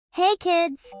Hey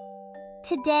kids!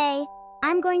 Today,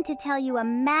 I'm going to tell you a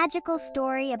magical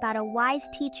story about a wise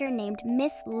teacher named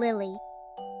Miss Lily.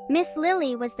 Miss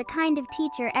Lily was the kind of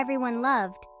teacher everyone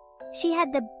loved. She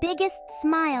had the biggest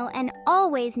smile and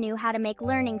always knew how to make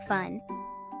learning fun.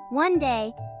 One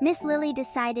day, Miss Lily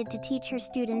decided to teach her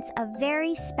students a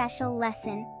very special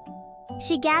lesson.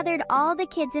 She gathered all the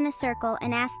kids in a circle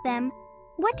and asked them,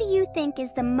 "What do you think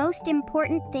is the most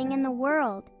important thing in the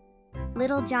world?"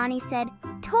 Little Johnny said,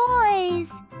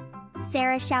 "Toys!"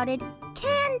 Sarah shouted,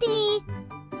 "Candy!"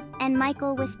 And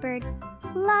Michael whispered,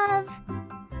 "Love!"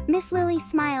 Miss Lily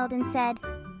smiled and said,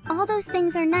 "All those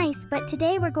things are nice, but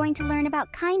today we're going to learn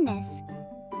about kindness."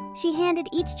 She handed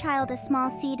each child a small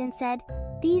seed and said,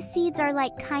 "These seeds are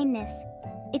like kindness.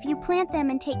 If you plant them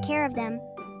and take care of them,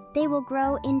 they will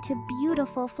grow into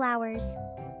beautiful flowers."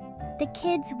 The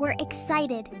kids were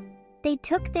excited. They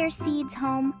took their seeds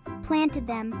home, planted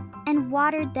them, and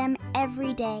watered them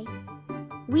every day.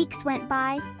 Weeks went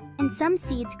by, and some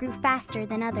seeds grew faster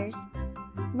than others.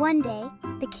 One day,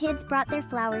 the kids brought their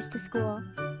flowers to school.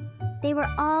 They were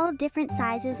all different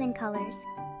sizes and colors,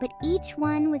 but each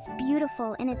one was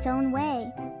beautiful in its own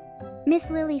way. Miss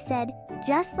Lily said,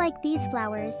 "Just like these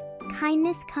flowers,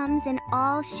 kindness comes in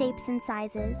all shapes and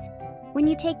sizes. When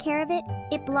you take care of it,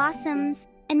 it blossoms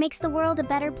and makes the world a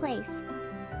better place."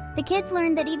 The kids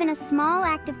learned that even a small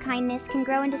act of kindness can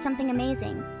grow into something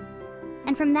amazing.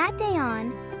 And from that day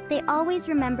on, they always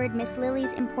remembered Miss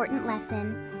Lily's important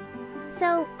lesson.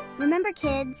 So, remember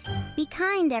kids, be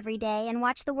kind every day and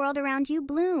watch the world around you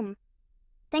bloom.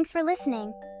 Thanks for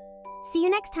listening. See you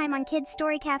next time on Kids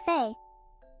Story Cafe.